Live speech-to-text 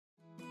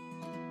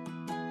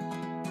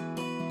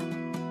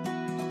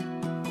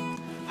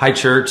Hi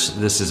church,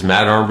 this is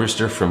Matt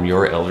Armbruster from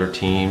your elder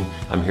team.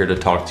 I'm here to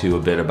talk to you a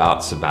bit about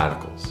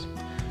sabbaticals.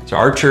 So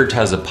our church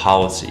has a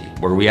policy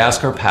where we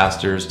ask our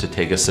pastors to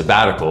take a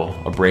sabbatical,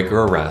 a break or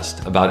a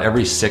rest, about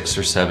every 6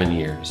 or 7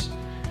 years.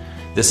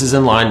 This is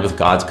in line with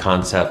God's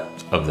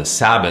concept of the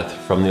Sabbath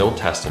from the Old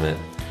Testament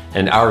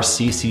and our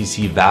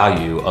CCC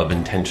value of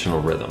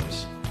intentional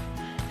rhythms.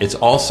 It's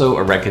also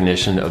a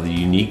recognition of the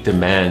unique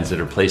demands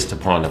that are placed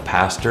upon a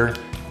pastor's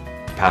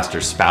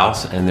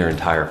spouse, and their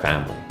entire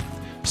family.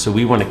 So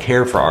we want to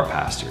care for our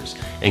pastors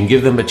and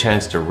give them a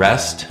chance to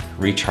rest,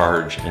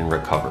 recharge, and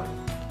recover.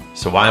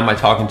 So why am I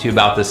talking to you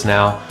about this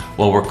now?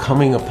 Well, we're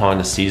coming upon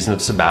a season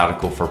of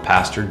sabbatical for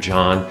Pastor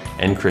John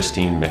and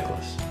Christine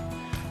Miklas.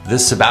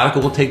 This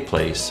sabbatical will take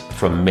place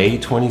from May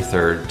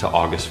 23rd to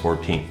August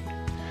 14th.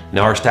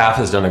 Now our staff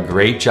has done a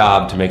great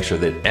job to make sure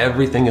that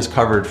everything is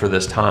covered for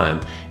this time,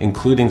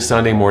 including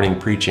Sunday morning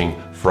preaching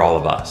for all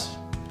of us.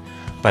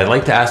 But I'd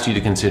like to ask you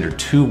to consider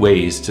 2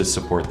 ways to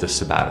support this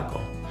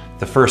sabbatical.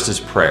 The first is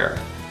prayer.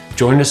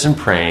 Join us in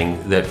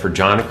praying that for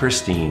John and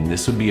Christine,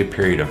 this would be a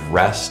period of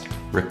rest,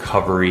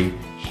 recovery,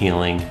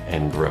 healing,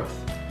 and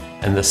growth.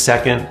 And the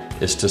second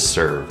is to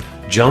serve.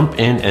 Jump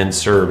in and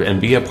serve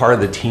and be a part of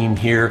the team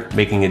here,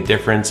 making a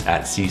difference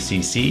at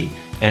CCC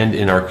and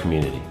in our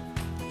community.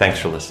 Thanks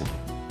for listening.